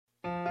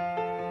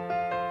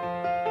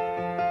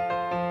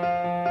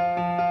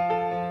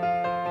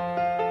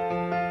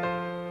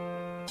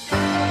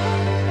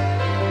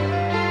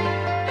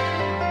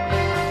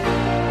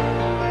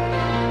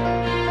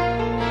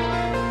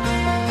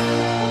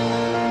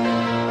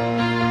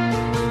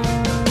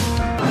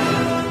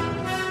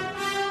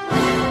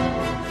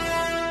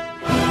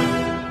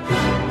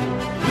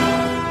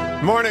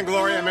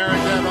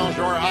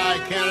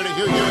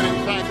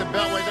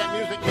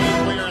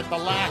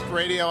last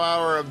radio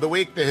hour of the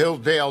week, the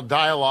Hillsdale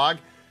Dialogue,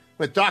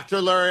 with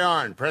Dr. Larry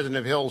Arnn, president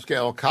of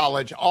Hillsdale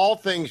College. All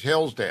things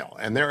Hillsdale,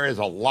 and there is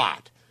a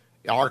lot,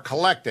 are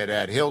collected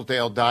at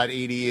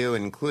hillsdale.edu,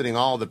 including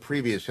all the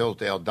previous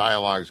Hillsdale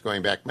Dialogues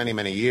going back many,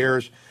 many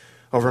years,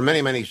 over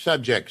many, many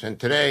subjects. And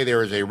today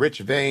there is a rich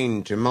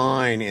vein to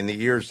mine in the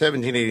years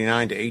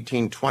 1789 to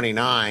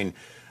 1829.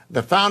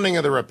 The founding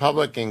of the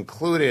Republic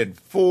included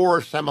four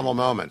seminal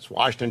moments: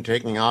 Washington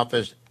taking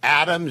office,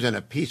 Adams in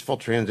a peaceful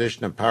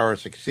transition of power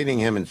succeeding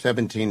him in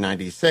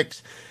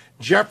 1796,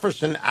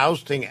 Jefferson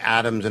ousting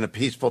Adams in a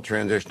peaceful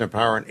transition of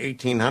power in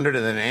 1800,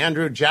 and then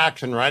Andrew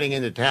Jackson riding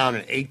into town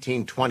in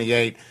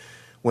 1828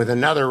 with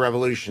another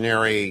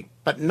revolutionary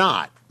but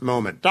not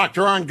moment.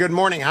 Dr. Arnn, good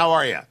morning. How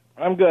are you?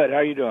 I'm good. How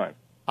are you doing?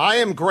 I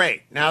am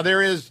great. Now,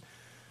 there is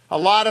a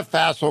lot of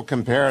facile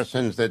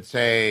comparisons that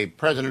say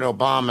President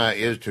Obama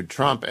is to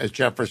Trump as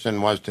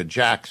Jefferson was to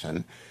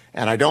Jackson,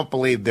 and I don't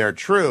believe they're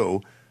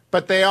true,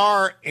 but they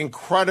are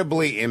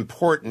incredibly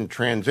important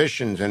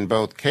transitions in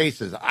both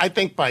cases. I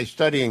think by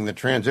studying the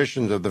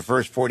transitions of the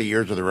first 40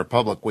 years of the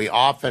Republic, we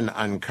often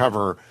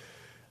uncover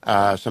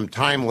some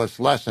timeless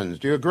lessons.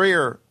 Do you agree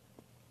or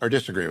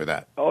disagree with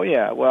that? Oh,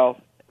 yeah. Well,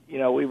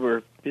 we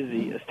were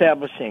busy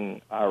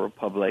establishing our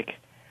Republic,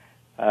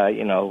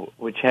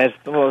 which has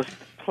the most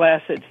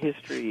placid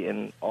history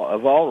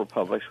of all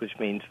republics, which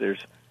means there's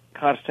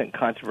constant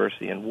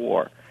controversy and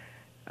war.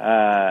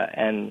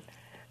 And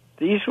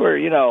these were,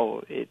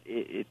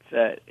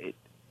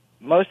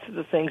 most of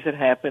the things that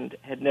happened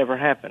had never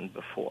happened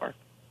before.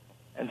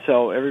 And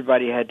so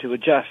everybody had to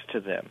adjust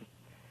to them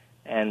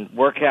and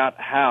work out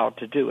how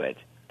to do it.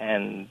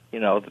 And,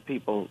 the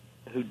people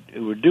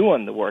who were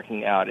doing the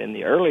working out in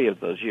the early of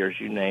those years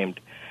you named,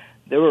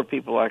 there were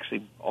people who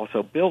actually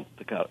also built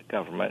the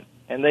government,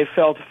 and they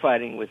fell to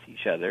fighting with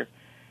each other.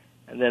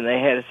 And then they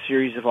had a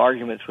series of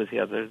arguments with the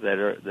others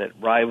that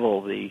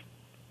rival the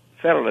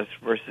Federalists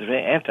versus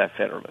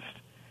Anti-Federalists.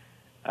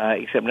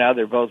 Except now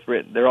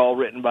they're all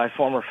written by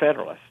former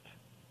Federalists.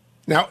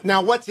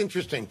 Now, what's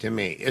interesting to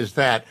me is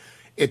that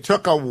it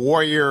took a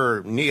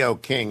warrior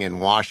neo-king in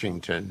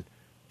Washington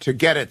to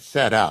get it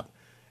set up.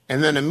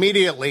 And then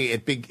immediately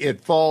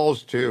it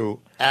falls to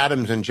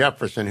Adams and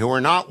Jefferson, who were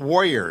not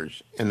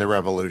warriors in the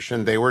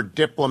Revolution. They were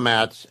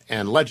diplomats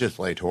and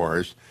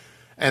legislators,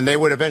 and they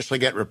would eventually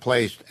get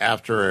replaced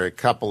after a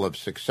couple of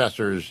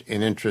successors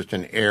in interest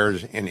and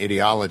heirs in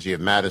ideology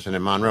of Madison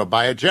and Monroe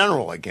by a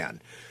general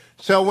again.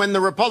 So when the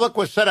Republic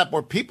was set up,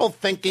 were people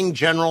thinking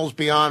generals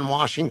beyond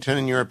Washington,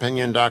 in your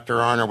opinion, Dr.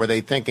 Arnn, or were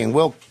they thinking,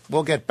 we'll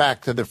get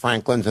back to the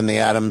Franklins and the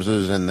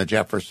Adamses and the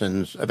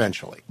Jeffersons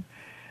eventually?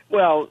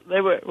 Well,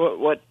 they were.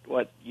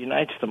 What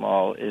unites them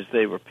all is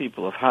they were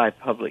people of high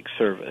public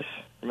service.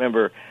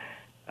 Remember,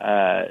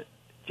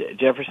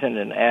 Jefferson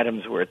and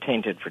Adams were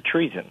attainted for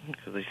treason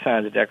because they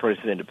signed the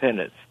Declaration of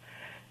Independence,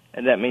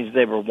 and that means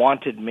they were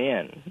wanted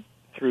men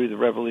through the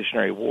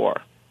Revolutionary War.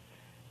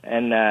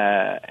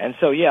 And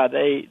so, yeah,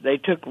 they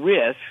took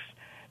risks,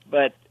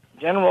 but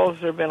generals,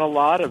 there have been a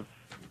lot of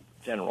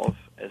generals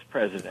as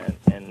president,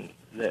 and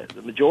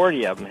the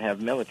majority of them have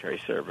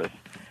military service.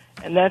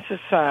 And that's a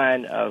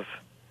sign of,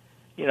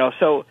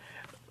 so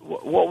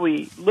what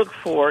we look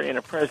for in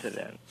a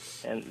president,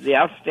 and the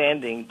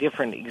outstanding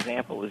different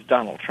example is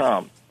Donald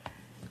Trump,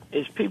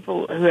 is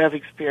people who have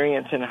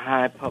experience in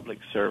high public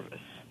service.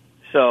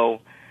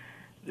 So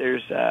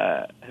there's,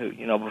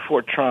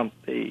 before Trump,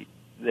 the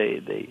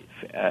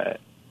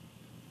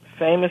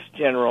famous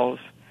generals,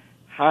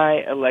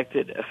 high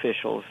elected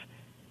officials,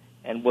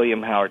 and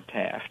William Howard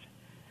Taft,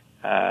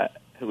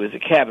 who was a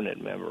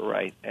cabinet member,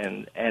 right?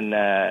 And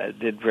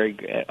did very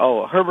good.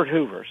 Oh, Herbert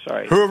Hoover,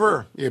 sorry.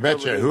 Hoover, you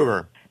betcha,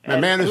 Hoover. The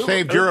man who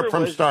saved Europe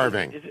from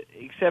starving. Is an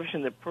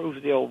exception that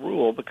proves the old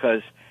rule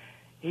because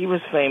he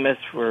was famous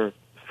for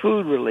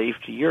food relief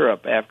to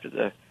Europe after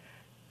the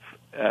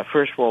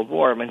First World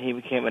War when he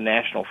became a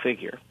national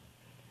figure.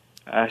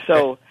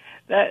 So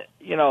that,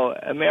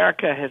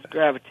 America has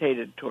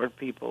gravitated toward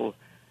people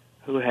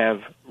who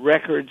have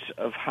records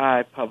of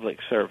high public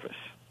service.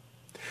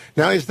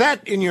 Now, is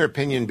that, in your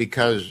opinion,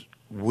 because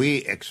we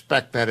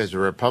expect that as a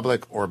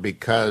republic, or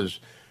because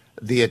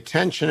the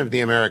attention of the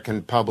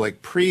American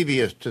public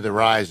previous to the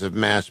rise of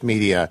mass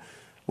media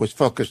was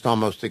focused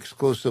almost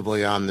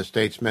exclusively on the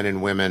statesmen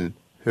and women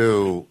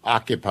who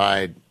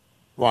occupied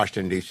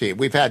Washington, D.C.?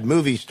 We've had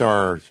movie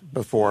stars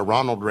before,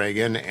 Ronald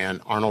Reagan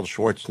and Arnold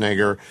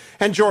Schwarzenegger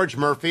and George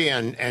Murphy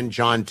and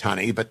John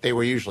Tunney, but they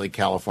were usually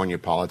California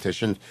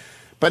politicians.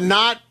 But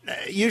not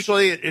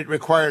usually it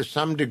requires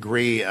some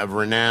degree of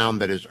renown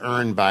that is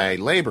earned by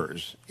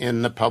labors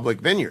in the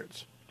public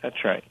vineyards.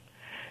 That's right.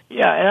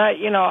 Yeah,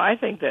 and I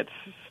think that's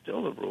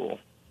still the rule.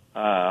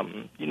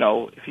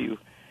 If you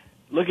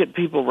look at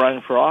people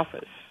running for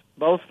office,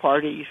 both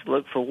parties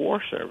look for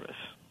war service.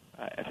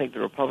 I think the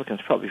Republicans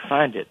probably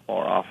find it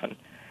more often.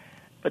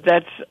 But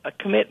that's a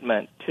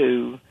commitment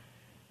to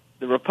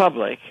the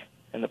Republic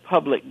and the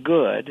public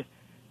good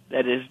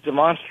that is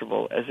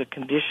demonstrable as a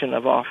condition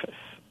of office.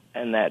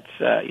 And that's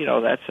a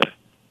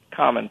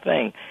common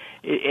thing.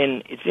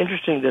 And it's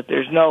interesting that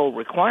there's no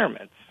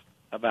requirements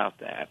about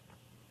that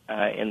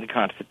in the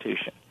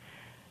Constitution.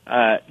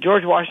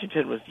 George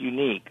Washington was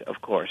unique,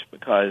 of course,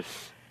 because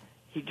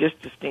he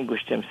just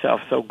distinguished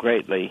himself so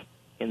greatly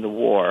in the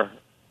war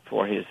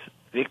for his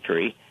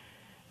victory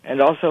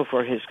and also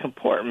for his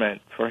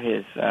comportment, for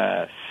his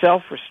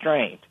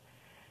self-restraint.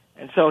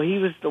 And so he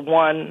was the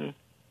one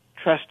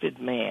trusted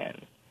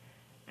man.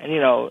 And,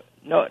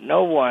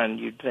 no one,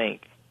 you'd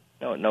think,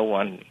 no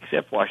one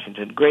except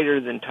Washington, greater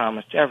than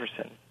Thomas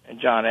Jefferson and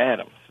John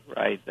Adams,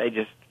 right? They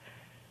just,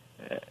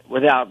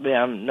 without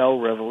them, no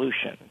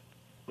revolution.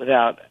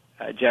 Without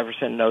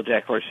Jefferson, no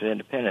Declaration of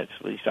Independence,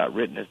 at least not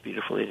written as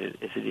beautifully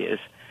as it is.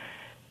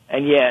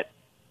 And yet,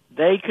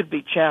 they could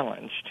be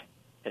challenged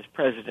as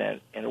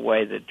president in a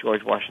way that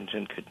George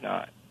Washington could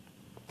not.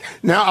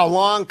 Now,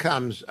 along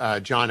comes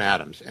John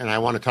Adams, and I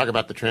want to talk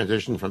about the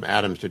transition from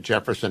Adams to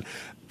Jefferson.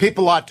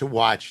 People ought to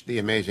watch the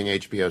amazing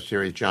HBO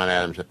series John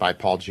Adams by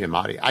Paul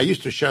Giamatti. I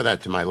used to show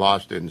that to my law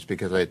students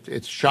because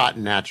it's shot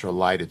in natural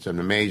light. It's an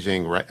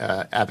amazing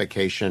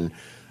avocation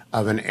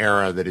of an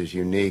era that is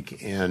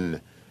unique in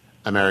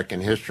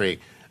American history.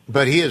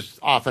 But he is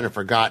often a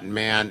forgotten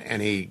man,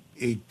 and he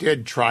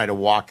did try to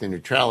walk the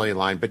neutrality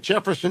line. But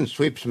Jefferson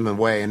sweeps him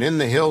away, and in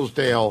the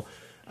Hillsdale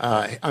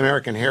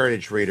American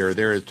Heritage Reader,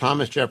 there is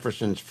Thomas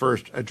Jefferson's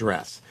first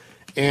address.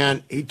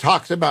 And he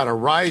talks about a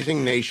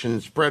rising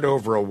nation spread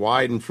over a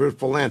wide and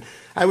fruitful land.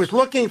 I was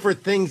looking for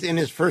things in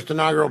his first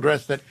inaugural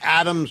address that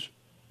Adams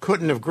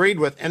couldn't have agreed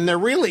with, and there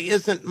really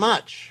isn't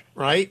much,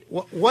 right?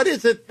 What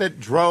is it that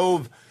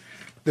drove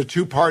the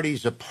two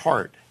parties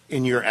apart,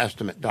 in your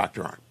estimate,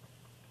 Dr.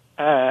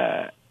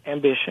 Arnn?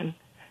 Ambition.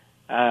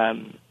 By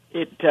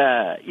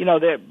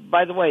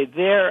the way,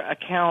 their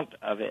account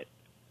of it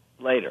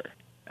later,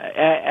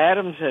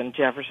 Adams and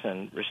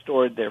Jefferson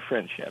restored their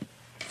friendship.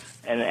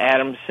 And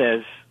Adams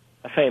says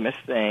a famous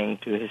thing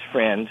to his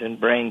friends in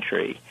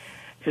Braintree,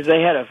 because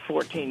they had a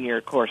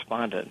 14-year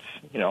correspondence,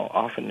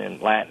 often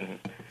in Latin,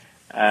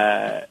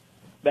 back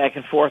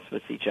and forth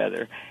with each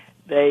other.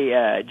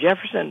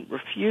 Jefferson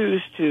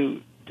refused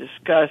to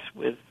discuss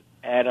with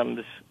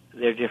Adams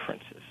their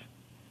differences.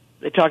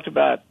 They talked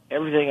about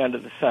everything under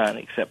the sun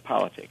except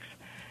politics.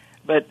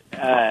 But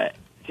a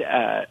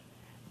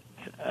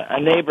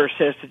neighbor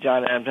says to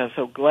John Adams, "I'm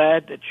so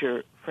glad that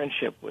your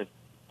friendship with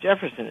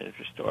Jefferson is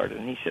restored."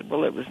 And he said,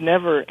 "Well, it was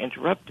never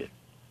interrupted."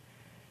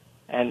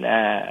 And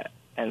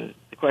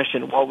the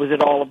question, what was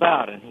it all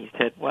about? And he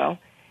said, "Well,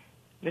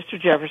 Mr.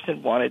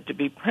 Jefferson wanted to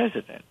be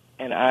president,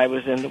 and I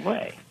was in the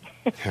way."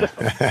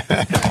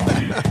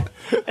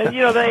 And,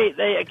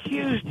 they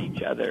accused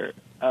each other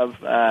of,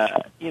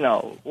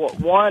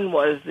 one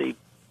was the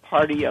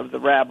party of the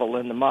rabble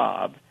and the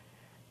mob.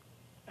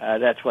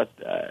 That's what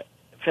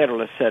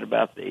Federalists said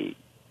about the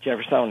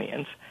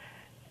Jeffersonians.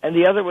 And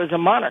the other was a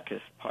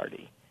monarchist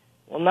party.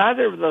 Well,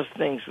 neither of those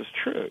things was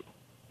true.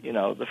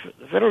 The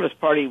Federalist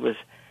Party was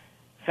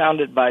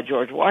founded by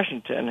George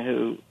Washington,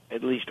 who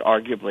at least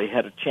arguably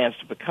had a chance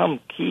to become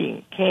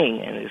king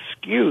and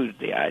eschewed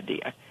the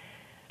idea.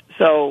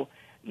 So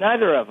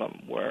neither of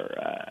them were,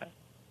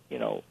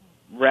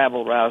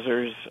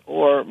 rabble-rousers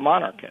or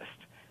monarchists.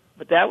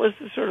 But that was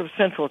the sort of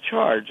central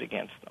charge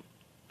against them.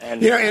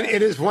 And, and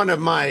it is one of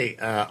my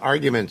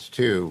arguments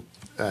to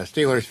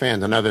Steelers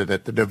fans and others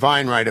that the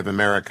divine right of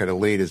America to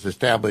lead is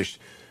established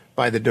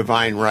by the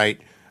divine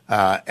right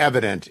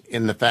evident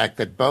in the fact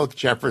that both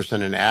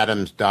Jefferson and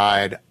Adams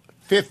died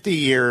 50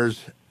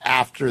 years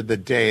after the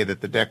day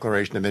that the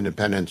Declaration of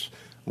Independence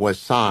was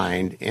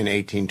signed in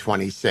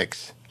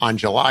 1826 on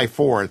July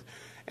 4th.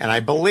 And I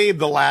believe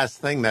the last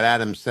thing that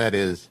Adams said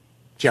is,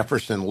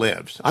 "Jefferson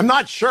lives." I'm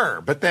not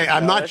sure, but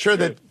I'm not sure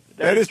true.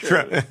 that is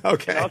true.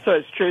 Okay. And also,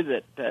 it's true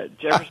that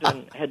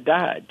Jefferson had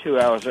died 2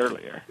 hours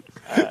earlier.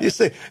 You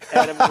see,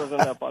 Adams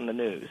wasn't up on the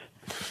news.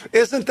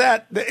 Isn't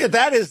that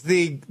is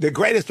the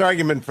greatest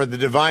argument for the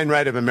divine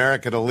right of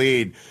America to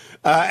lead,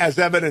 as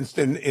evidenced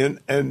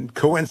in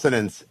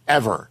coincidence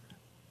ever?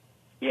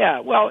 Yeah,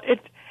 well,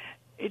 it's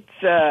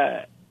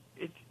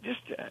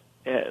just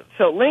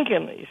so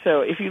Lincoln.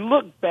 So if you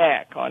look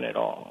back on it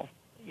all,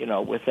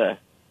 with a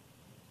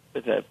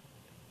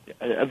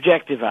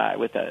objective eye,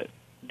 with a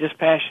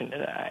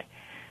dispassionate eye,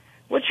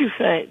 what you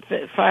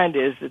find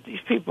is that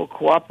these people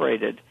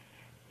cooperated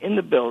in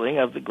the building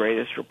of the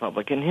greatest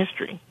republic in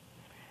history,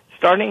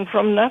 starting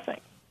from nothing,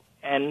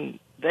 and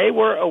they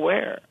were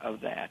aware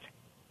of that,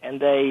 and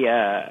they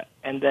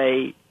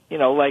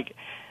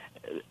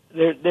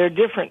their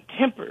different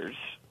tempers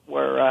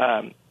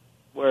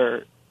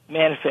were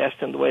manifest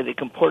in the way they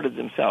comported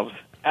themselves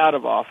out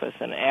of office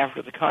and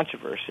after the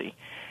controversy.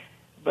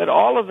 But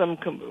all of them,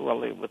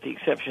 with the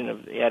exception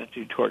of the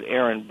attitude toward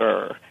Aaron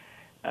Burr,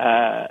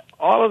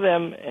 all of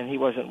them, and he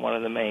wasn't one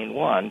of the main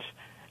ones,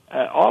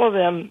 all of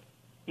them,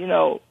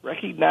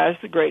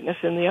 recognized the greatness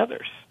in the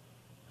others.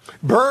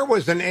 Burr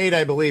was an aide,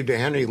 I believe, to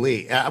Henry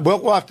Lee.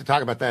 We'll have to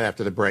talk about that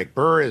after the break.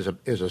 Burr is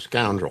a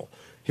scoundrel.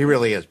 He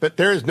really is. But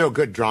there is no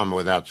good drama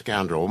without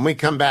scoundrel. When we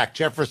come back,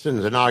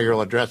 Jefferson's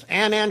inaugural address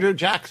and Andrew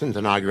Jackson's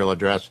inaugural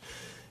address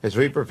as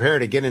we prepare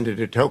to get into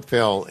de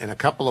Tocqueville in a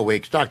couple of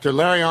weeks. Dr.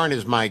 Larry Arnn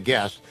is my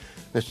guest.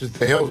 This is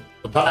the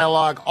Hillsdale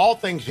Dialogue, all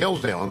things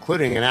Hillsdale,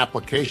 including an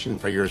application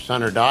for your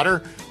son or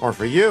daughter, or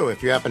for you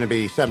if you happen to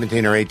be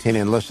 17 or 18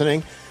 and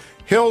listening.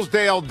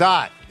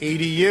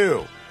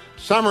 Hillsdale.edu.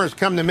 Summer has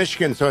come to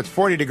Michigan, so it's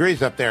 40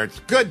 degrees up there. It's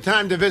a good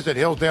time to visit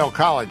Hillsdale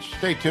College.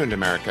 Stay tuned,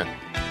 America.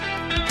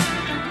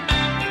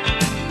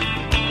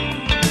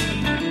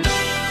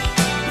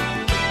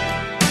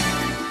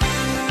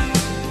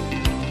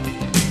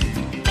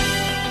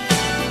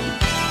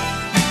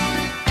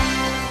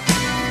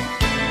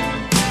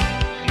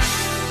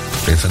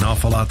 It's an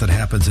awful lot that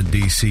happens in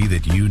D.C.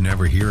 that you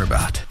never hear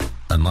about,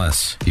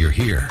 unless you're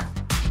here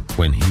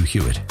when Hugh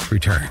Hewitt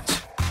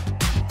returns.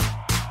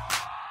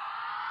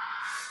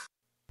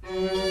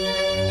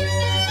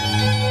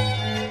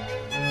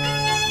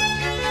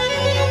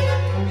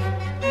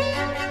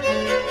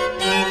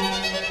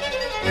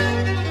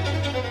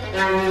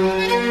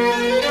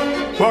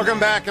 Welcome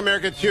back,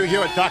 America. It's Hugh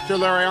Hewitt. Dr.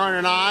 Larry Arnn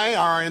and I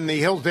are in the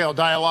Hillsdale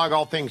Dialogue,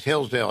 all things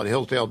Hillsdale at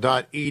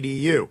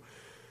hillsdale.edu.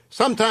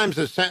 Sometimes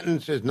a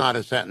sentence is not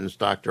a sentence,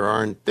 Dr.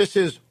 Arnn. This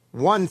is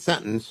one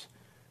sentence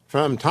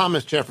from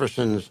Thomas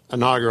Jefferson's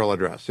inaugural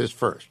address, his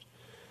first.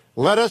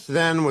 Let us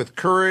then, with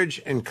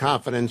courage and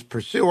confidence,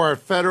 pursue our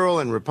federal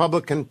and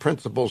republican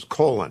principles,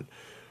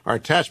 our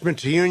attachment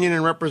to union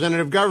and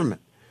representative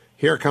government.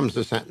 Here comes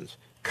the sentence.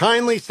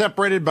 Kindly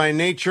separated by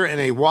nature and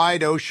a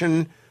wide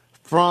ocean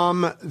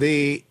from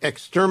the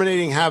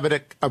exterminating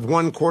havoc of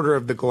 1/4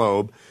 of the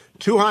globe,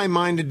 too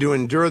high-minded to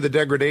endure the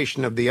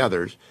degradation of the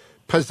others,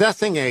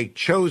 possessing a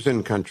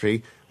chosen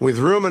country with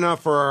room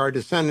enough for our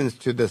descendants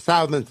to the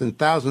thousandth and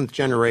thousandth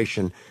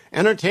generation,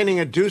 entertaining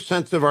a due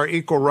sense of our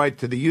equal right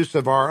to the use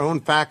of our own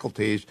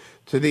faculties,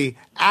 to the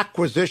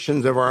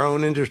acquisitions of our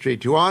own industry,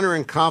 to honor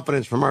and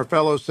confidence from our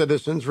fellow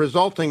citizens,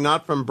 resulting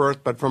not from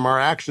birth but from our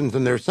actions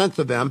and their sense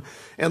of them,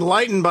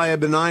 enlightened by a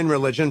benign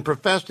religion,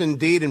 professed in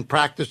deed and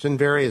practiced in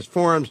various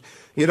forms,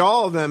 yet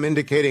all of them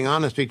indicating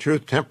honesty,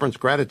 truth, temperance,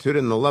 gratitude,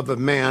 and the love of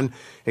man,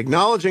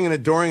 acknowledging and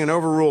adoring an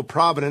overruled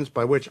providence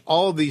by which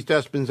all of these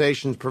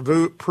dispensations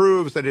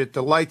proves that it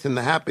delights in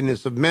the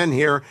happiness of men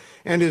here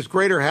and his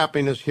greater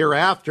happiness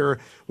hereafter.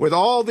 With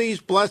all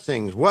these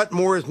blessings, what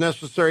more is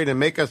necessary to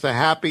make us a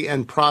happy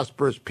and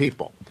prosperous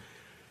people?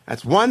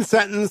 That's one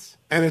sentence,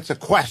 and it's a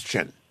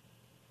question.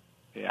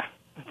 Yeah,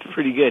 that's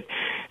pretty good.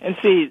 And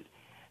see,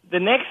 the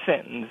next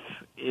sentence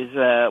is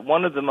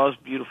one of the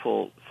most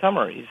beautiful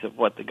summaries of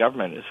what the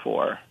government is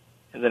for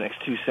in the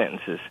next two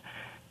sentences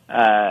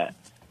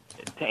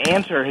to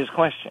answer his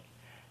question.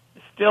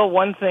 Still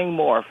one thing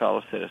more,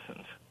 fellow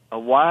citizens. A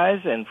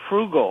wise and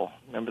frugal,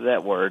 remember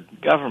that word,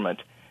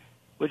 government,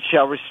 which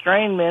shall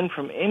restrain men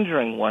from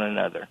injuring one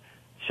another,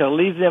 shall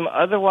leave them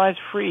otherwise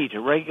free to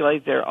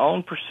regulate their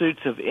own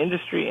pursuits of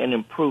industry and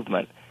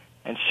improvement,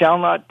 and shall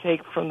not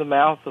take from the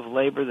mouth of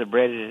labor the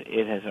bread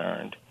it has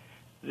earned.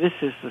 This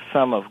is the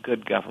sum of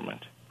good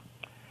government.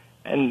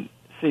 And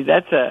see,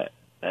 that's a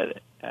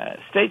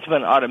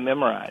statesman ought to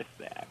memorize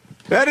that.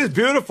 That is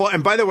beautiful.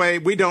 And by the way,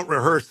 we don't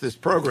rehearse this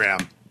program.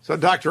 So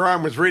Dr.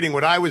 Arnn was reading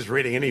what I was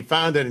reading, and he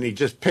found it, and he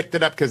just picked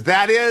it up, because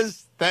that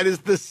is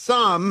the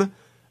sum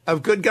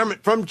of good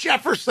government from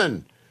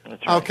Jefferson.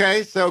 That's right.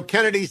 Okay, so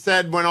Kennedy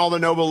said when all the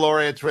Nobel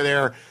laureates were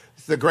there,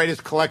 it's the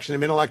greatest collection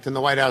of intellect in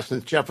the White House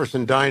since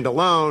Jefferson dined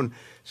alone.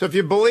 So if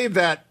you believe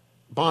that,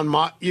 Bon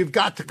Mott, you've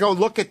got to go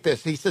look at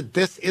this. He said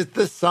this is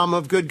the sum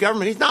of good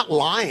government. He's not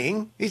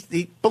lying.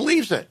 He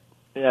believes it.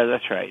 Yeah,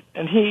 that's right.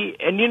 And he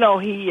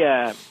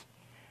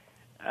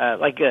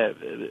like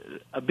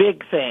a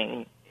big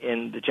thing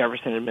in the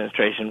Jefferson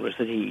administration was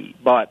that he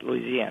bought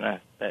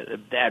Louisiana,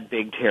 that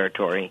big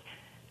territory,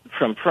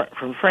 from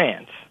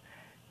France.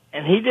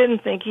 And he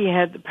didn't think he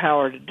had the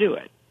power to do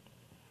it.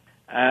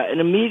 An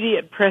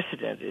immediate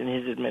precedent in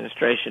his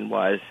administration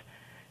was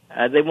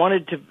they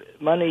wanted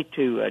money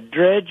to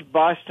dredge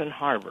Boston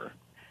Harbor,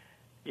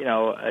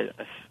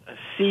 a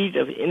seat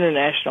of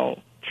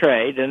international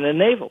trade and a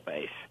naval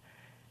base.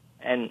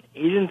 And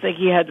he didn't think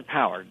he had the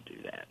power to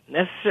do that.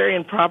 Necessary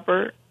and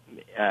proper,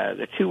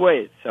 there are two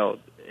ways. So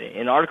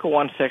in Article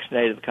 1, Section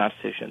 8 of the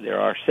Constitution, there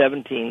are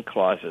 17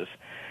 clauses.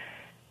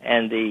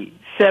 And the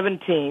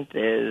 17th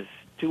is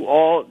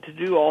to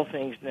do all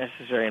things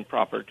necessary and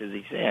proper to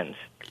these ends.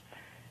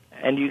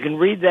 And you can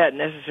read that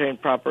necessary and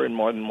proper in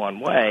more than one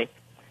way.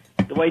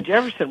 The way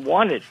Jefferson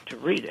wanted to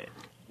read it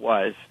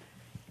was,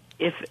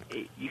 if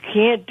you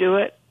can't do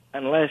it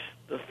unless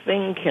the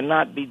thing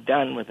cannot be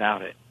done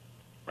without it,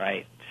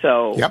 right?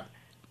 So yep.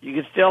 You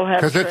can still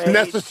have because it's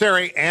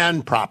necessary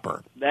and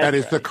proper. That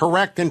is right. The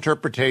correct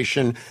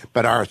interpretation,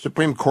 but our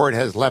Supreme Court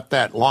has left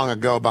that long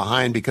ago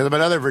behind because of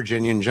another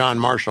Virginian, John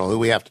Marshall, who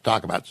we have to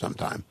talk about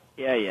sometime.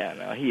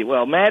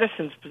 No,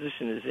 Madison's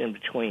position is in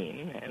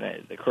between,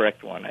 and the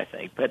correct one, I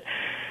think. But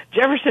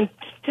Jefferson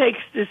takes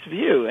this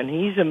view, and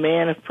he's a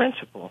man of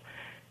principle.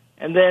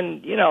 And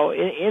then,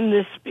 in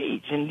this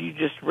speech, and you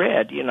just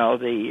read,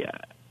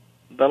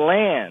 the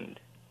land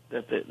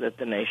that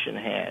the nation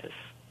has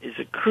is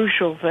a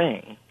crucial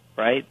thing,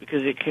 right?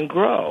 Because it can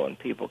grow, and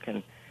people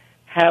can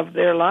have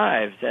their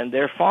lives and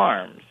their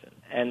farms,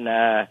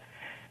 and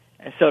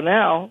so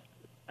now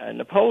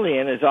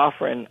Napoleon is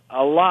offering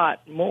a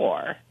lot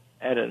more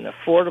at an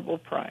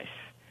affordable price.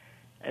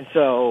 And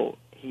so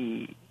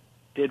he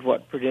did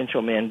what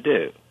prudential men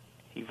do.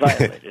 He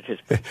violated his...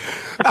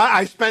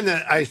 I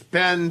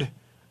spend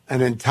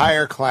an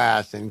entire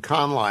class in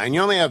con law, and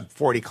you only have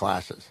 40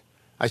 classes.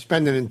 I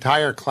spend an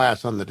entire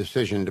class on the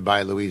decision to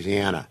buy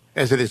Louisiana,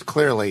 as it is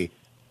clearly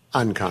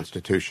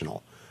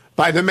unconstitutional,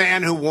 by the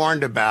man who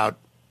warned about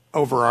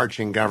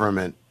overarching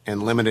government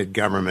and limited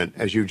government,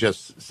 as you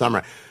just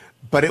summarized.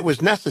 But it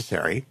was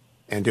necessary,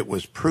 and it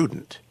was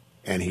prudent,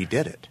 and he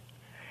did it.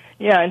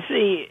 Yeah, and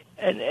see,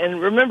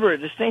 and remember a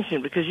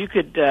distinction, because you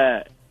could,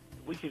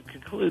 we could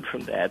conclude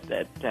from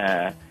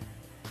that,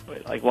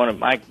 like one of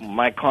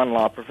my con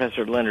law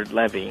professor, Leonard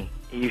Levy,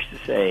 he used to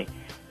say,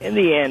 in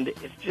the end,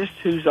 it's just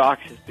whose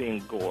ox is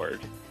being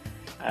gored.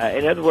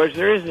 In other words,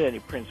 there isn't any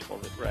principle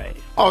at race.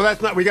 Oh,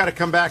 that's not, we got to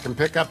come back and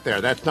pick up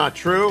there. That's not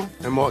true,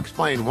 and we'll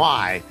explain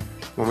why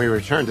when we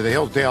return to the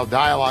Hillsdale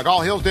Dialogue.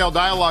 All Hillsdale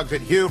Dialogues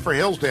at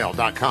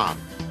hughforhillsdale.com.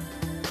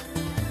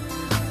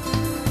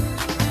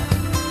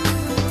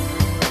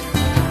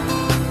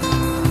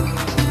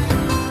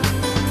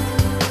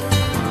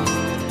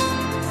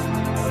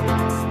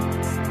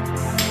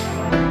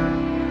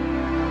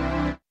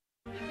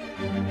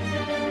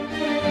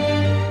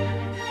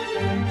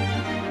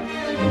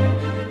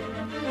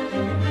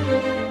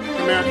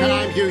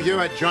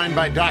 Joined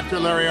by Dr.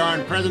 Larry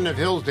Arnn, president of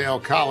Hillsdale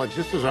College.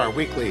 This is our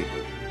weekly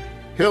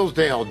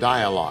Hillsdale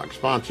Dialogue,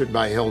 sponsored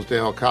by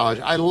Hillsdale College.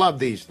 I love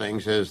these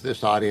things, as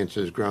this audience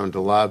has grown to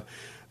love.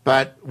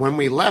 But when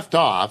we left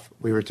off,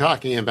 we were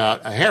talking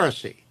about a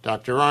heresy.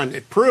 Dr. Arnn,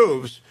 it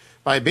proves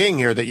by being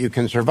here that you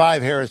can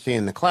survive heresy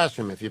in the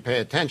classroom if you pay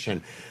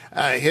attention.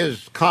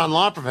 His con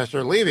law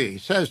professor, Levy,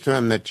 says to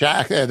him that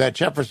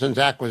Jefferson's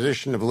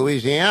acquisition of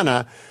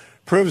Louisiana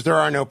proves there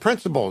are no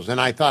principles. And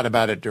I thought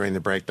about it during the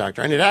break,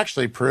 Doctor, and it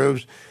actually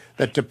proves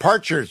that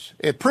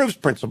it proves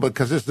principle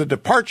because it's the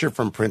departure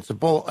from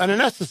principle and a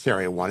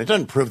necessary one. It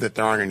doesn't prove that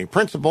there aren't any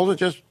principles. It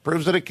just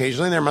proves that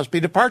occasionally there must be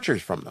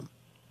departures from them.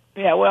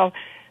 Yeah, well,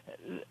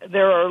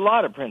 there are a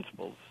lot of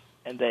principles,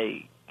 and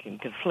they can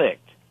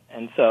conflict.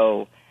 And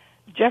so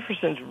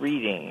Jefferson's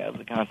reading of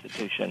the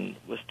Constitution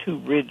was too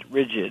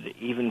rigid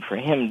even for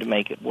him to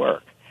make it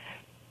work.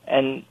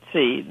 And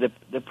see,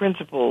 the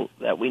principle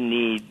that we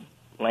need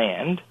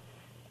land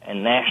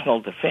and national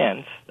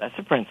defense, that's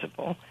a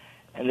principle.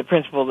 And the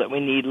principle that we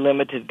need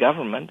limited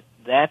government,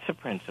 that's a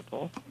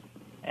principle.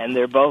 And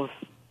they're both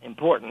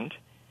important.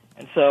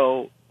 And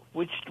so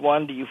which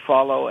one do you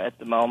follow at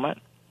the moment?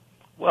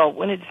 Well,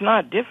 when it's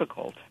not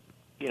difficult,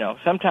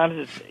 sometimes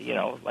it's,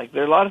 like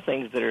there are a lot of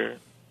things that are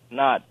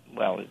not,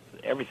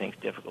 everything's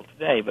difficult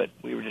today, but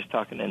we were just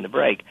talking in the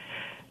break.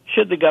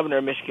 Should the governor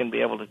of Michigan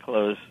be able to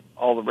close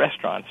all the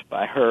restaurants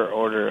by her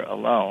order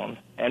alone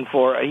and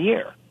for a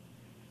year?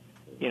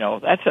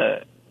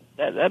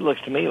 That looks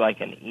to me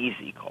like an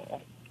easy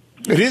call.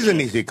 It is an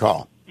easy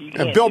call.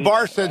 Bill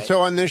Barr said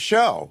so on this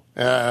show.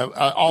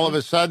 All of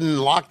a sudden,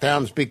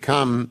 lockdowns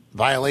become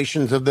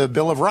violations of the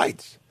Bill of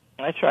Rights.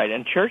 That's right,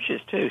 and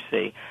churches too.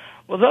 See,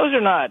 well, those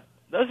are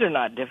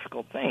not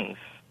difficult things.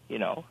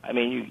 I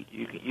mean,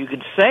 you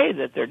can say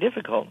that they're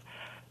difficult.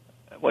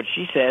 What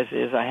she says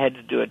is, I had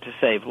to do it to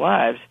save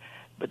lives,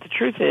 but the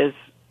truth is,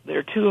 there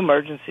are 2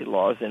 emergency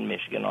laws in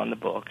Michigan on the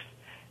books.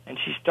 And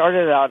she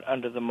started out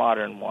under the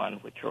modern one,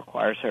 which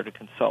requires her to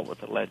consult with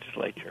the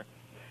legislature.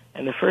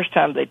 And the first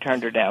time they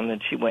turned her down,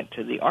 then she went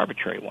to the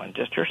arbitrary one,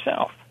 just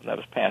herself. That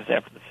was passed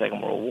after the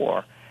Second World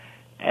War.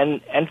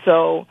 And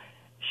so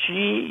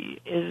she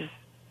is,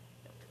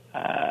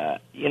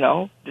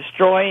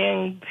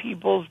 destroying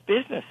people's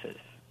businesses.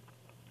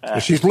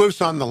 She's loose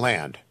on the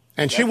land.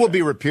 And she will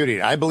be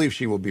repudiated. I believe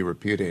she will be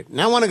repudiated.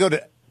 Now I want to go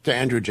to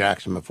Andrew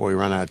Jackson before we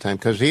run out of time,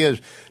 because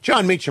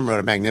John Meacham wrote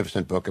a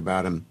magnificent book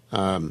about him,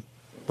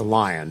 The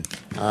Lion.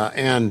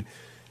 And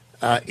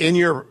in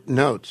your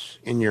notes,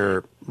 in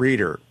your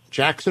reader,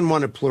 Jackson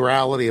won a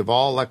plurality of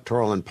all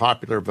electoral and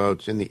popular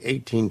votes in the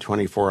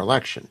 1824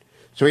 election.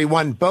 So he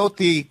won both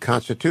the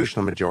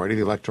constitutional majority,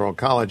 the Electoral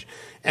College,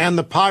 and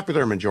the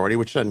popular majority,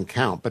 which doesn't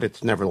count, but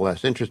it's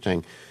nevertheless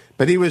interesting.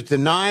 But he was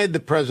denied the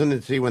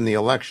presidency when the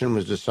election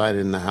was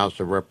decided in the House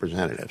of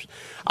Representatives.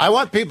 I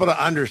want people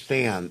to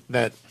understand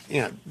that,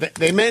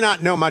 they may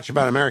not know much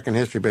about American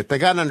history, but they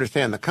got to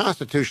understand the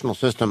constitutional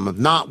system of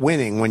not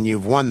winning when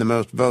you've won the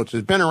most votes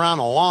has been around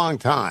a long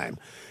time.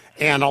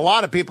 And a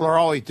lot of people are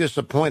always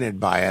disappointed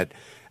by it,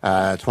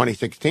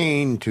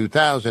 2016,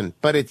 2000,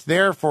 but it's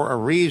there for a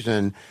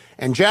reason.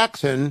 And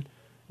Jackson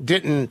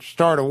didn't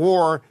start a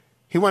war.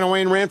 He went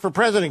away and ran for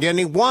president again.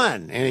 He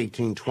won in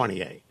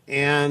 1828.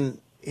 And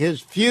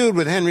his feud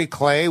with Henry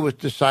Clay was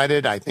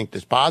decided, I think,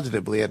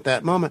 dispositively at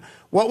that moment.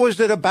 What was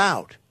it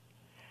about,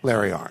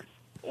 Larry Arnn?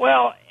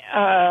 Well,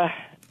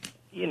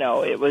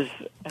 it was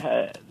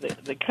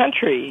the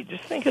country.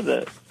 Just think of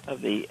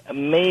the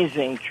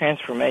amazing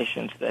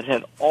transformations that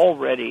had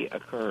already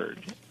occurred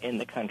in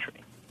the country.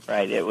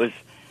 Right? It was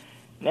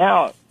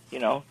now,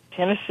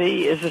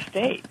 Tennessee is a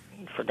state,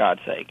 for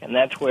God's sake, and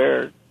that's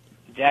where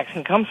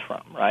Jackson comes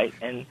from, right?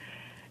 And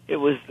it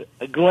was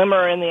a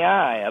glimmer in the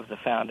eye of the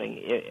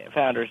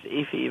founders,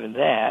 if even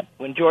that,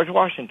 when George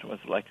Washington was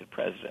elected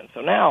president.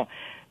 So now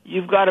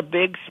you've got a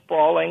big,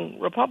 sprawling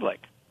republic,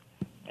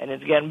 and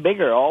it's getting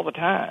bigger all the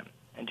time.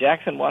 And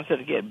Jackson wants it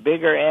to get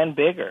bigger and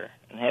bigger,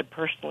 and had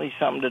personally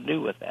something to do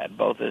with that,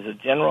 both as a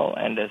general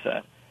and as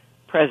a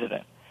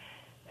president.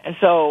 And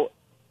so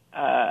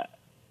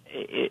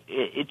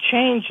it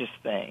changes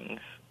things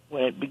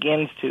when it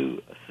begins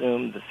to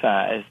assume the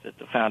size that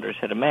the founders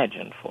had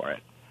imagined for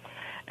it.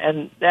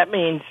 And that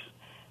means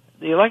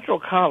the Electoral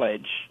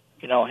College,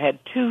 had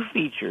two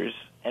features,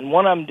 and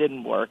one of them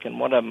didn't work, and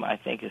one of them I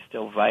think is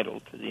still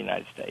vital to the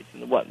United States.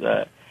 And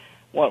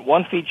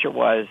one feature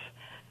was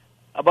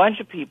a bunch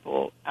of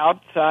people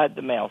outside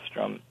the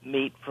maelstrom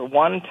meet for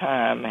one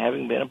time,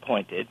 having been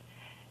appointed,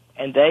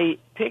 and they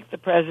pick the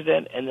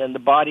president, and then the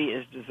body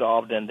is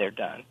dissolved and they're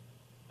done,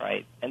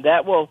 right? And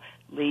that will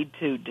lead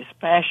to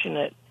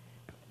dispassionate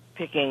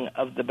picking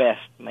of the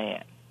best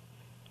man.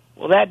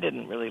 Well, that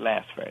didn't really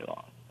last very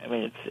long. I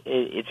mean,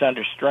 it's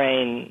under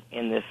strain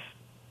in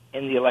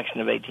the election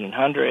of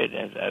 1800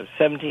 and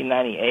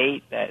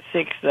 1798.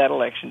 That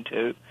election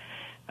too.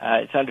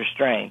 It's under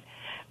strain.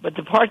 But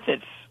the part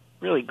that's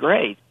really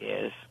great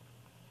is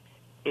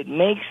it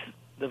makes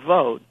the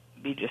vote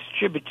be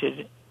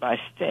distributed by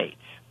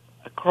states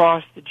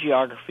across the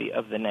geography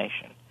of the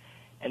nation,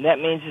 and that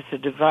means it's a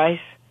device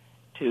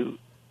to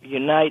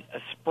unite a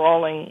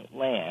sprawling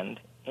land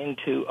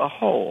into a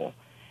whole.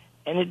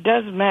 And it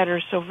does matter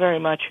so very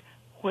much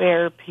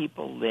where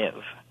people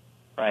live,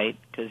 right?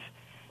 Because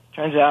it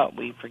turns out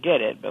we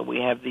forget it, but we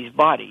have these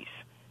bodies,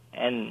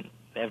 and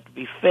they have to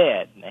be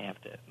fed, and they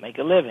have to make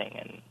a living,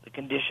 and the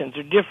conditions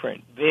are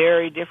different,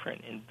 very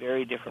different in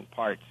very different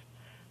parts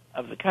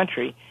of the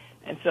country.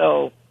 And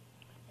so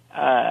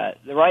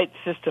the right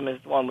system is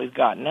the one we've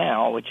got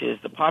now, which is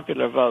the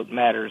popular vote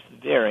matters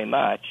very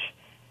much,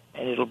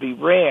 and it'll be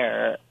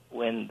rare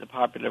when the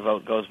popular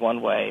vote goes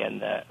one way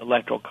and the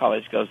Electoral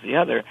College goes the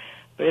other.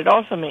 But it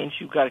also means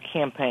you've got a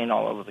campaign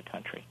all over the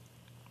country.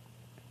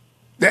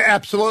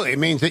 Absolutely. It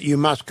means that you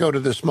must go to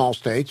the small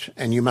states,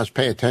 and you must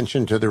pay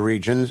attention to the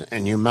regions,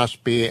 and you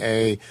must be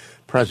a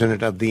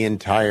president of the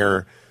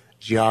entire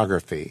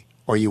geography,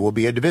 or you will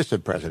be a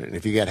divisive president.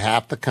 If you get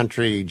half the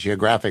country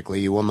geographically,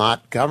 you will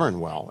not govern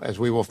well, as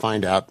we will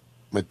find out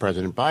with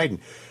President Biden.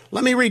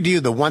 Let me read to you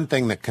the one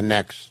thing that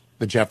connects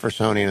the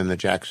Jeffersonian and the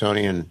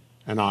Jacksonian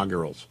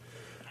inaugurals.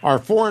 Our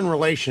Foreign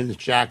Relations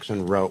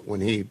Jackson wrote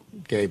when he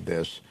gave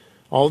this,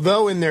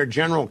 although in their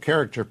general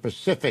character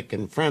pacific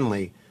and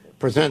friendly,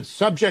 present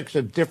subjects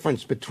of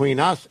difference between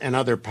us and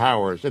other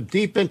powers, of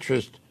deep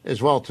interest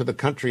as well to the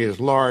country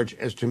as large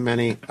as to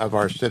many of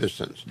our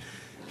citizens.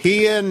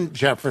 He and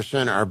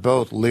Jefferson are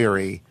both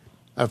leery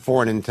of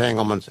foreign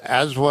entanglements,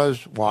 as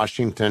was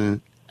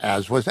Washington,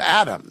 as was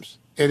Adams.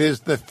 It is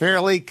the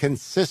fairly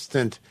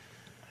consistent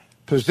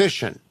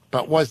position.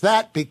 But was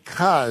that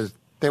because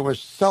there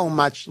was so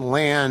much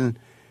land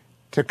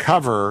to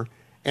cover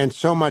and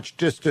so much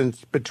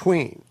distance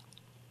between?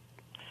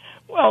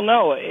 Well,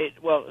 no.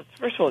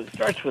 First of all, it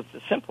starts with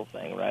the simple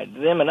thing, right?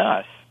 Them and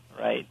us,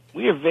 right?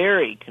 We are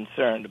very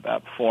concerned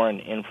about foreign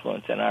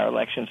influence in our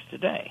elections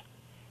today.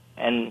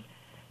 And,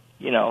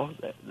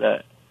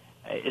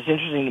 it's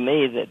interesting to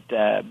me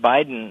that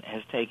Biden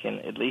has taken,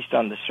 at least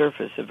on the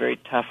surface, a very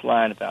tough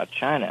line about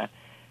China.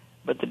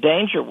 But the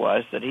danger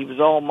was that he was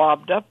all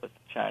mobbed up with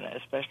China,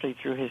 especially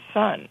through his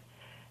son.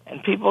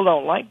 And people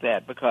don't like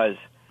that because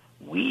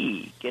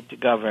we get to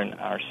govern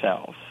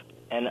ourselves.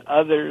 And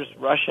others,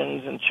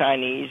 Russians and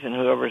Chinese and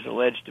whoever's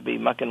alleged to be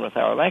mucking with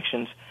our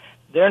elections,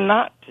 they're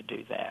not to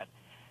do that.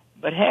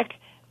 But heck,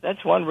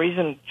 that's one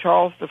reason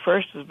Charles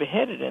I was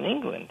beheaded in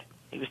England.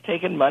 He was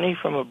taking money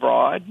from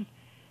abroad,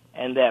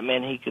 and that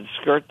meant he could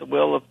skirt the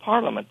will of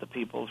Parliament, the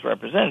people's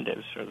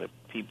representatives, or the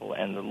people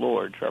and the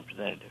Lord's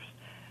representatives.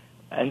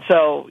 And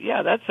so,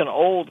 yeah, that's an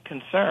old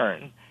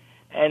concern.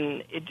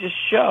 And it just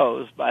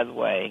shows, by the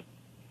way,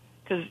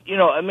 because,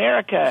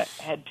 America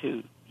had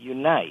to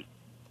unite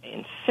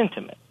in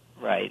sentiment,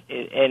 right?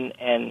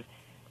 And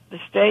the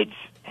states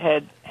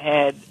had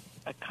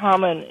a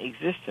common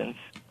existence,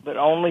 but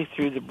only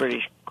through the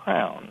British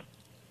Crown,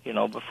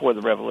 before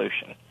the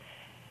Revolution.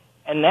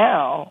 And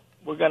now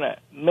we're going to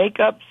make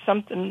up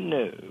something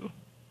new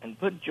and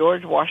put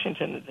George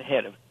Washington at the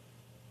head of it.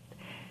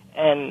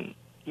 And,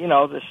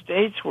 the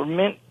states were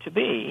meant to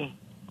be,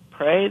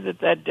 pray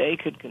that day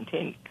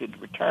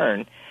could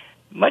return,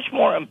 much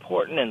more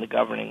important in the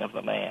governing of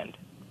the land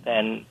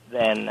than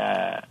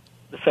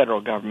the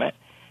federal government.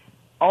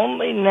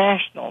 Only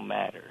national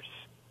matters.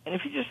 And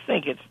if you just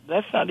think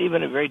that's not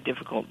even a very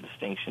difficult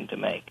distinction to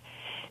make.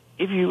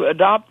 If you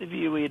adopt the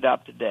view we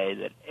adopt today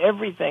that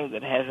everything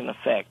that has an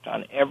effect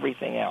on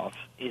everything else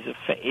is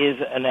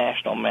a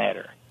national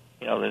matter.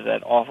 There's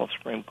that awful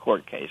Supreme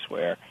Court case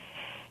where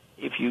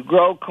if you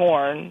grow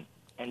corn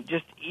and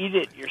just eat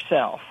it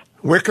yourself.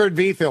 Wickard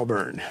v.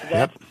 Filburn.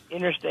 That's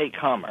interstate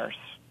commerce,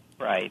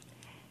 right?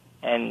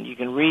 And you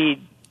can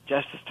read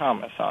Justice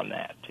Thomas on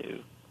that to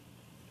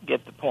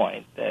get the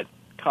point that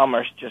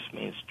commerce just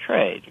means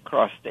trade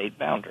across state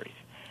boundaries.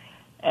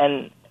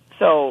 And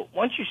so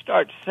once you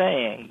start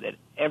saying that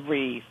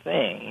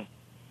everything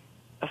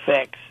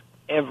affects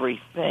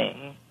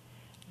everything,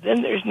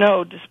 then there's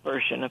no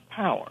dispersion of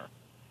power.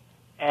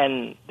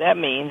 And that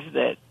means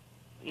that,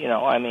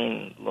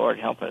 Lord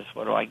help us,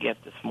 what do I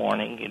get this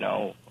morning?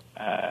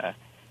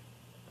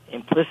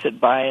 Implicit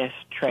bias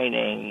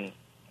training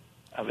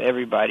of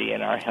everybody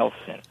in our health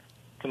center,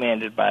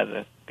 commanded by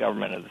the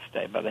government of the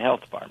state, by the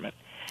health department.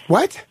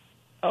 What?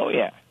 Oh,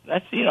 yeah.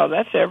 That's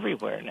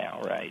everywhere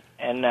now, right?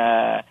 And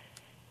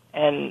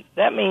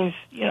that means,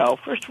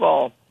 first of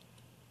all,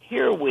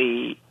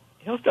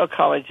 Hillsdale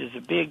College is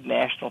a big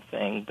national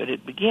thing, but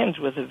it begins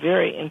with a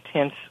very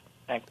intense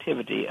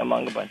activity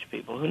among a bunch of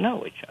people who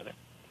know each other.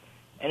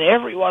 And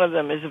every one of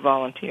them is a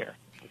volunteer.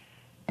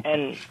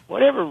 And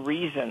whatever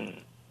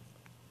reason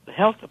the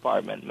health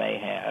department may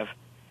have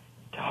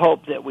to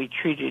hope that we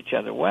treat each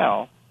other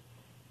well,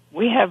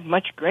 we have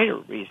much greater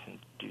reason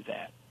to do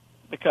that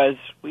because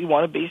we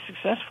want to be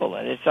successful,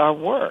 and it's our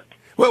work.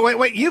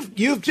 Wait!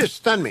 You've just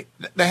stunned me.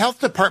 The health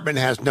department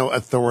has no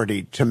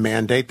authority to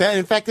mandate that.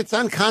 In fact, it's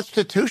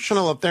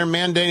unconstitutional if they're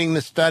mandating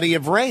the study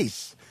of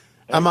race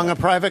among a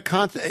private.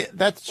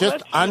 That's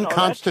just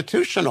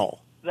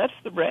unconstitutional. That's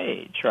the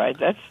rage, right?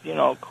 That's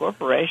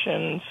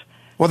corporations.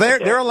 Well,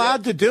 they're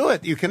allowed to do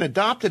it. You can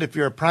adopt it if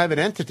you're a private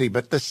entity,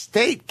 but the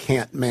state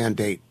can't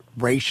mandate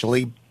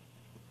racially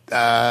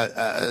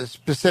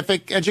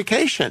specific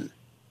education.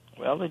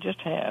 Well, they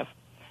just have,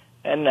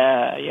 and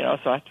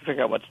so I have to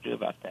figure out what to do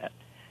about that.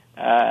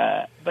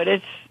 But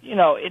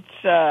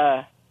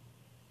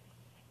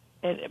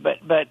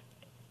but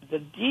the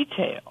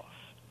details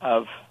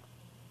of,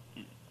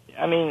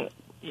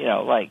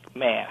 like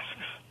masks,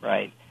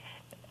 right?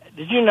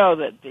 Did you know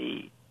that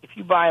if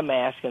you buy a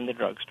mask in the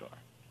drugstore,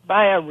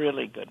 buy a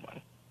really good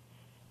one,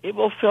 it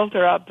will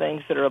filter out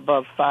things that are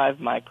above 5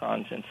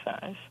 microns in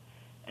size,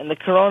 and the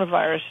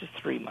coronavirus is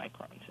 3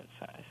 microns in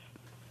size.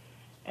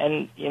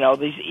 And,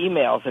 these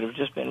emails that have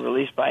just been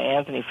released by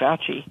Anthony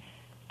Fauci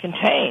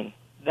contain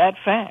that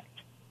fact,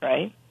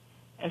 right?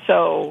 And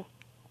so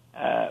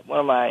one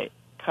of my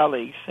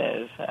colleagues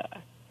says,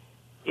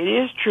 it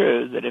is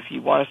true that if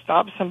you want to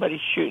stop somebody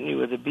shooting you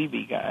with a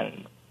BB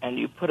gun and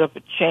you put up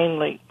a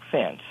chain-link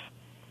fence,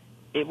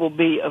 it will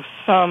be of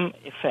some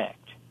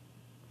effect,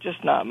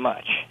 just not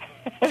much.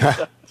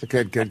 It's a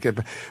good.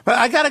 But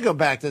I got to go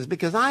back to this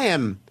because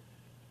I'm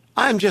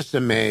just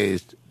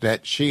amazed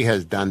that she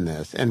has done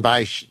this. And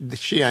by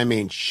she, I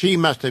mean she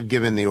must have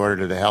given the order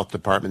to the health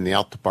department. The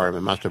health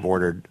department must have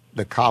ordered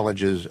the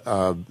colleges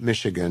of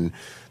Michigan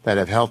that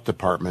have health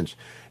departments.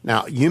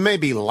 Now, you may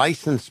be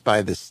licensed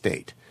by the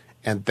state,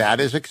 and that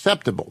is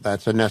acceptable.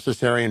 That's a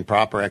necessary and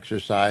proper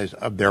exercise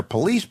of their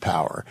police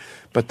power.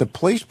 But the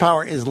police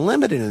power is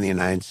limited in the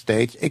United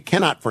States. It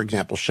cannot, for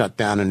example, shut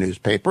down a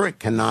newspaper. It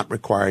cannot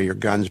require your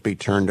guns be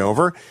turned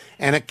over.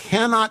 And it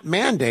cannot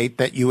mandate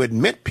that you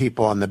admit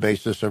people on the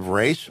basis of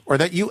race or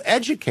that you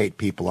educate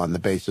people on the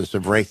basis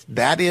of race.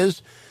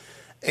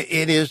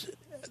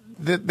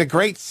 The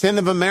great sin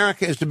of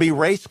America is to be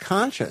race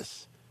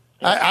conscious.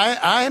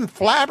 I am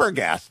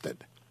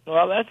flabbergasted.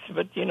 Well, that's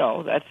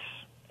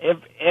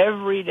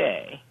every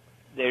day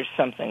there's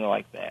something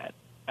like that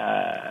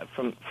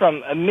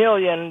from a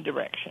million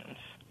directions.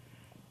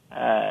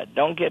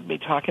 Don't get me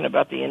talking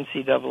about the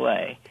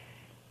NCAA,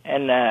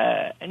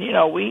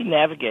 and we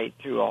navigate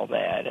through all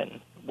that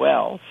and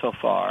well so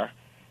far,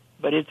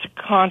 but it's a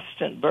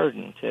constant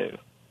burden too,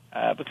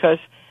 because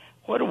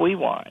what do we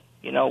want?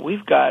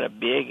 We've got a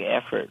big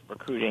effort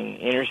recruiting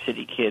inner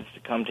city kids to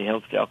come to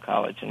Hillsdale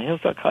College, and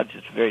Hillsdale College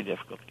is very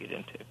difficult to get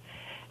into.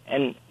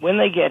 And when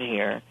they get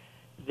here,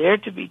 they're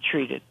to be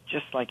treated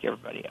just like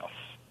everybody else.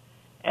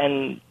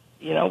 And,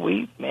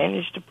 we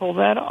managed to pull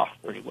that off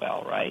pretty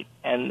well, right?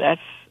 And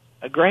that's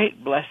a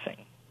great blessing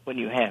when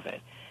you have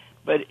it.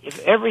 But if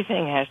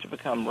everything has to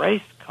become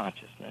race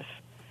consciousness,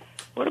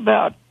 what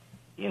about,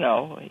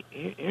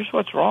 here's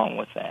what's wrong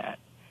with that.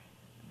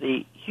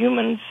 The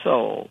human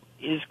soul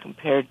is,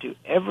 compared to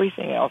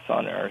everything else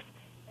on earth,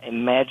 a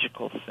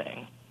magical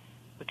thing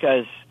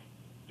because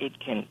it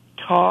can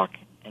talk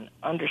and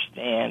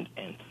understand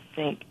and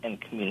think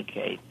and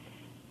communicate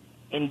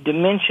in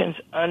dimensions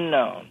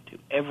unknown to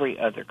every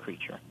other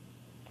creature.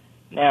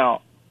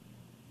 Now,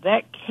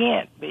 that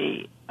can't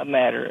be a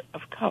matter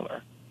of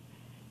color.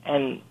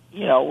 And,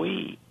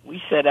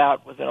 we set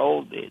out with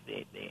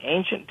the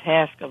ancient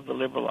task of the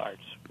liberal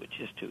arts, which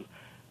is to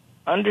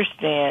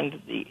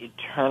understand the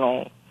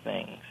eternal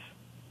things,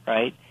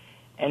 right?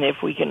 And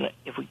if we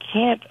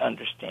can't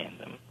understand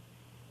them,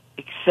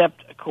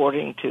 except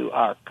according to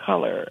our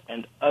color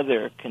and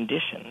other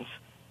conditions,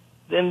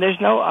 then there's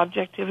no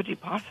objectivity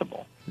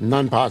possible.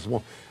 None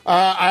possible.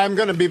 I'm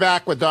going to be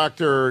back with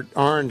Dr.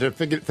 Arnn to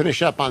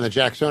finish up on the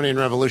Jacksonian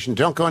Revolution.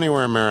 Don't go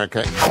anywhere,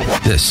 America.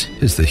 This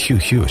is the Hugh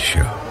Hewitt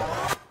Show.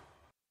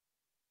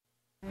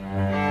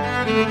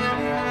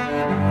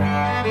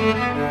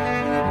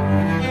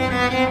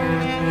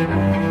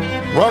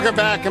 Welcome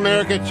back,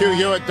 America. To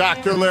Hewitt.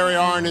 Dr. Larry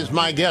Arnn is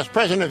my guest,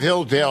 president of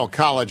Hillsdale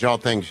College. All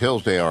things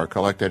Hillsdale are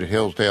collected at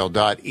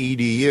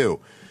hillsdale.edu.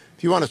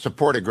 If you want to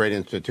support a great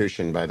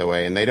institution, by the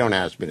way, and they don't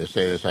ask me to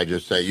say this, I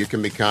just say you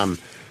can become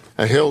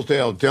a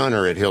Hillsdale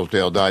donor at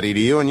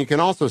hillsdale.edu, and you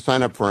can also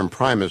sign up for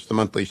Imprimis, the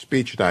monthly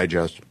speech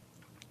digest,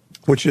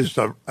 which is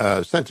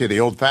sent to you the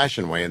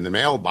old-fashioned way in the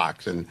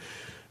mailbox, and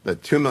the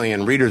 2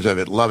 million readers of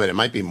it love it. It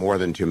might be more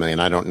than 2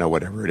 million. I don't know,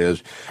 whatever it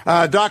is.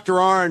 Dr.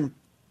 Arnn,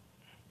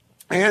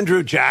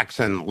 Andrew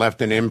Jackson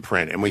left an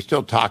imprint, and we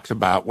still talks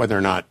about whether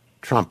or not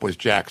Trump was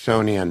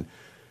Jacksonian.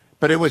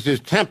 But it was his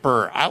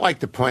temper. I like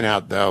to point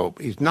out, though,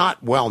 he's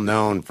not well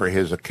known for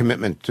his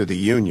commitment to the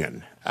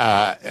Union.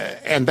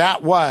 And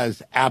that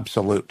was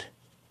absolute.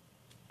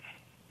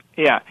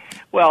 Yeah.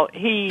 Well,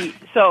 there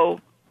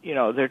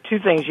are two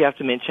things you have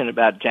to mention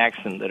about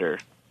Jackson that are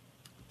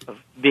of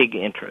big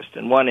interest.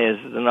 And one is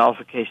the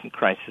nullification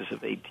crisis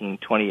of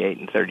 1828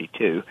 and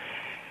 32.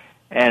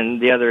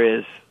 And the other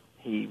is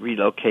he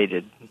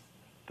relocated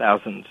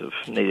thousands of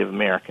Native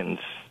Americans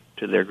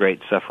to their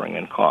great suffering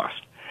and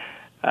cost.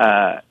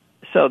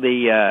 So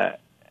the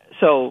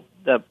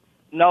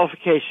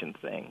nullification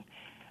thing,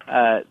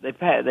 the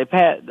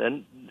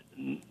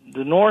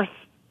North,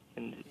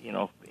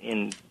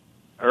 in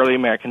early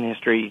American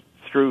history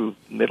through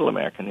Middle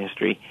American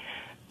history,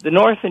 the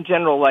North in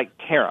general liked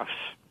tariffs.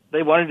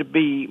 They wanted to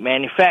be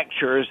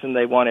manufacturers, and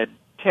they wanted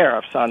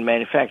tariffs on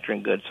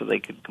manufacturing goods so they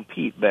could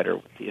compete better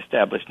with the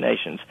established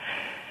nations.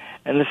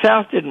 And the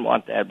South didn't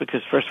want that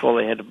because, first of all,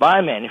 they had to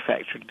buy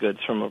manufactured goods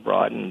from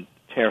abroad, and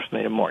tariffs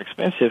made them more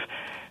expensive.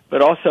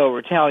 But also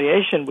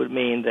retaliation would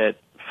mean that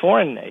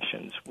foreign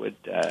nations would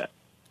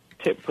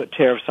put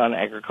tariffs on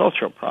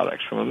agricultural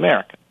products from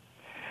America.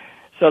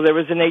 So there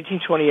was in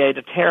 1828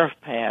 a tariff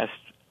passed,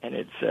 and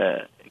it's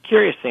a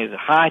curious thing. It's a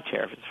high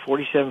tariff. It's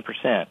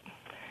 47%.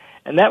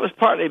 And that was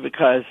partly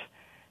because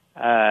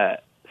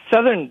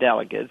Southern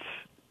delegates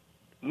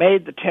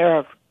made the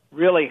tariff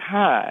really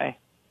high,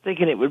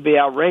 thinking it would be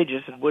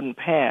outrageous and wouldn't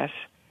pass,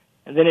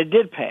 and then it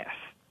did pass.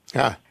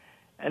 Ah.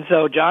 And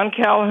so John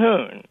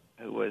Calhoun,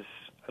 who was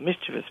a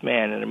mischievous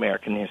man in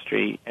American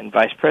history and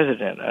vice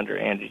president under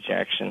Andrew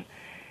Jackson,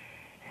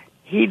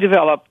 he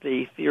developed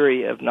the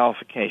theory of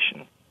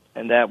nullification,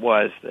 and that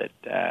was that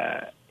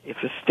if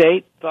a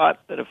state thought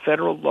that a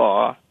federal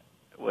law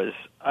was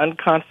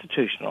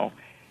unconstitutional,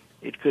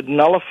 it could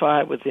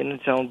nullify within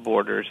its own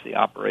borders the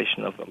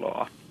operation of the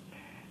law.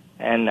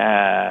 And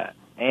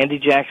Andy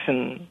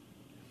Jackson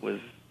was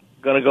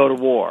going to go to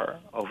war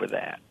over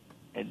that.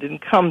 It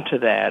didn't come to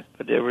that,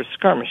 but there were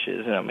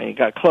skirmishes, and he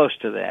got close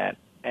to that.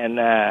 And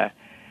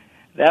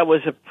that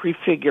was a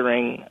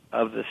prefiguring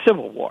of the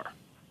Civil War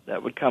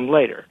that would come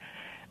later.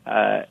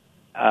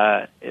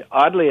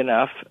 Oddly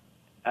enough,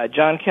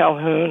 John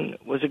Calhoun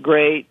was a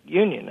great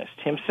unionist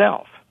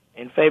himself,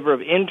 in favor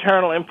of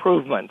internal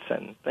improvements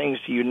and things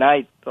to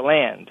unite the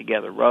land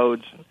together,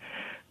 roads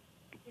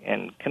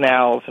and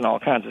canals and all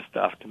kinds of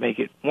stuff to make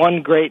it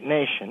one great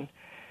nation.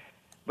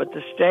 But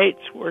the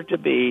states were to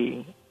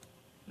be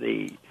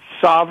the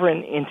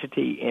sovereign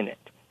entity in it.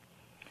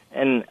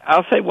 And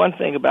I'll say one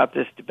thing about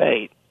this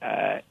debate.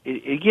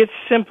 It gets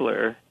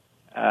simpler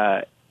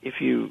because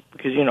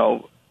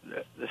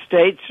the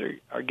states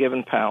are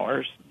given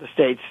powers. The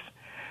states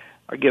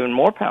are given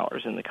more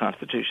powers in the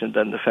Constitution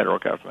than the federal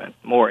government,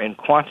 more in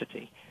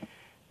quantity.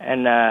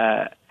 And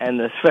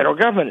the federal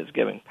government is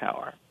giving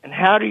power. And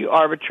how do you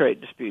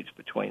arbitrate disputes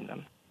between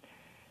them?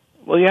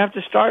 Well, you have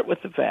to start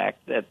with the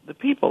fact that the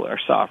people are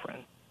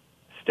sovereign.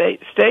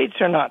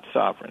 States are not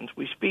sovereigns.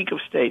 We speak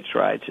of states'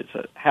 rights. It's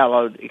a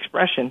hallowed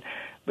expression.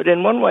 But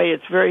in one way,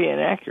 it's very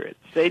inaccurate.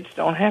 States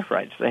don't have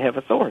rights. They have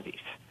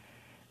authorities.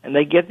 And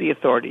they get the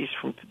authorities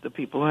from the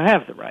people who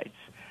have the rights.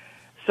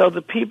 So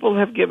the people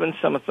have given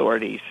some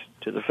authorities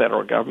to the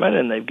federal government,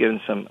 and they've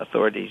given some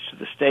authorities to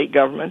the state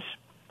governments,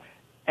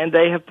 and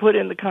they have put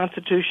in the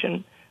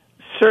Constitution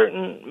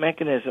certain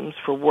mechanisms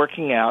for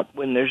working out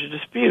when there's a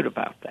dispute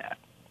about that.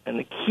 And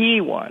the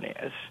key one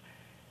is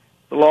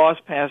the laws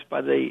passed by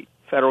the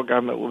federal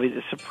government will be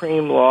the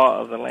supreme law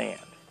of the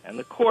land, and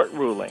the court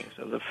rulings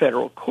of the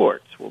federal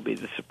courts will be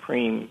the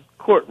supreme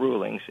court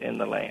rulings in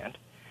the land.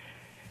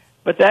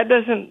 But that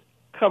doesn't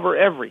cover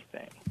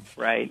everything,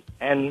 right?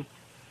 And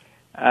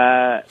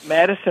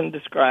Madison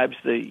describes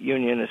the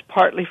Union as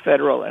partly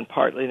federal and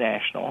partly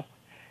national,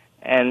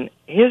 and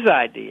his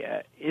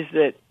idea is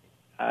that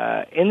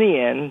in the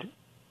end,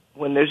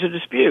 when there's a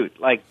dispute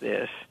like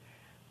this,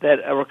 that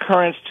a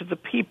recurrence to the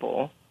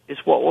people is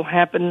what will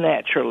happen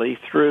naturally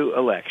through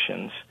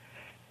elections,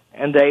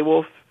 and they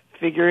will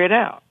figure it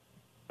out,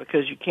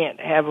 because you can't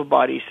have a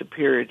body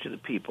superior to the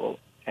people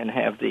and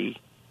have the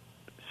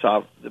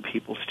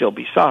people still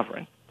be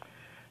sovereign.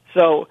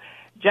 So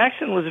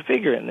Jackson was a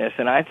figure in this,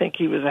 and I think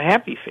he was a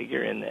happy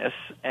figure in this,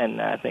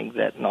 and I think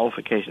that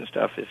nullification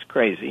stuff is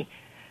crazy.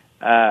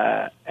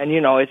 And,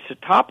 it's a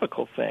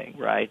topical thing,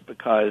 right,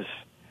 because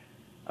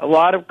a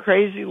lot of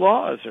crazy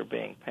laws are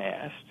being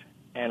passed,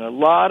 and a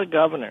lot of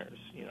governors,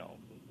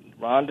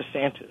 Ron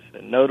DeSantis,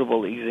 a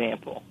notable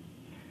example,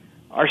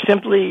 are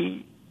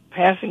simply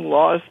passing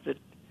laws that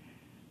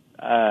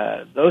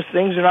those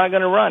things are not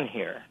going to run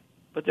here.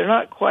 but they're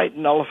not quite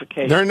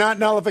nullification. They're not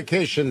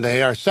nullification.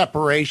 They are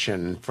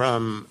separation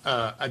from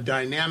a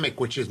dynamic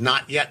which is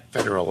not yet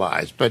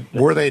federalized. But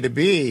were they to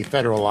be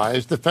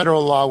federalized, the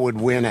federal law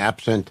would win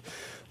absent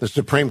the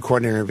Supreme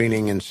Court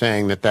intervening and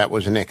saying that that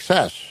was in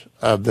excess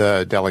of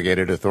the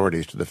delegated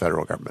authorities to the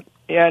federal government.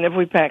 Yeah, and if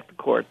we pack the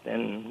court,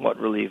 then what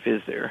relief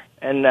is there?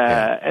 And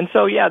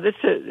so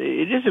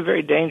it is a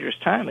very dangerous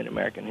time in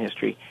American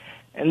history,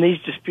 and these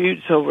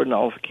disputes over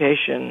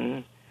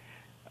nullification,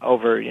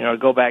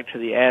 go back to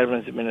the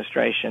Adams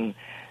administration.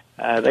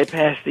 They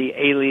passed the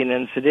Alien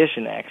and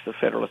Sedition Acts, the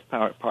Federalist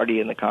Party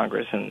in the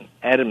Congress, and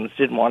Adams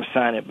didn't want to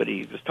sign it, but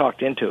he was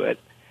talked into it.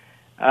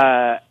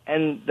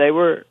 And they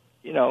were,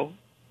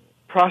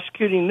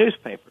 prosecuting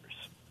newspapers.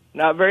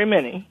 Not very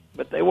many,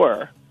 but they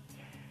were.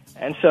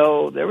 And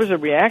so there was a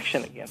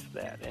reaction against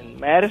that. And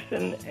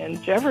Madison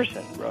and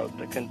Jefferson wrote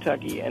the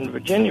Kentucky and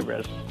Virginia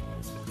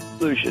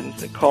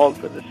resolutions that called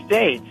for the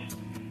states.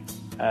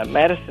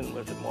 Madison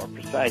was a more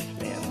precise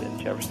man than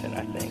Jefferson,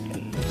 I think,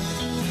 and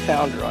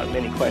sounder on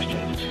many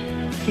questions.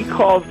 He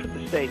called for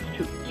the states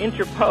to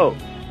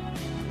interpose.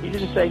 He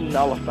didn't say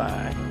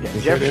nullify. He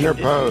said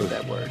interpose. Didn't use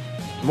that word.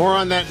 More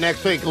on that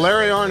next week.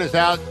 Larry Arnn is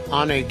out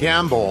on a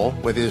gamble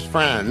with his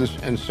friends,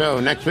 and so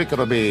next week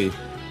it'll be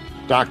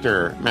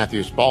Dr.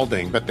 Matthew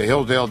Spalding, but the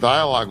Hillsdale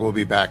Dialogue will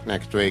be back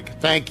next week.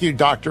 Thank you,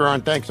 Dr.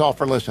 Arnn. Thanks all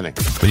for listening.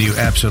 When you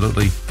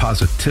absolutely,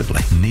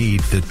 positively need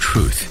the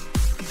truth,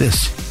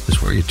 this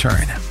is where you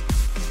turn.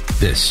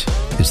 This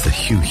is the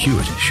Hugh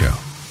Hewitt Show.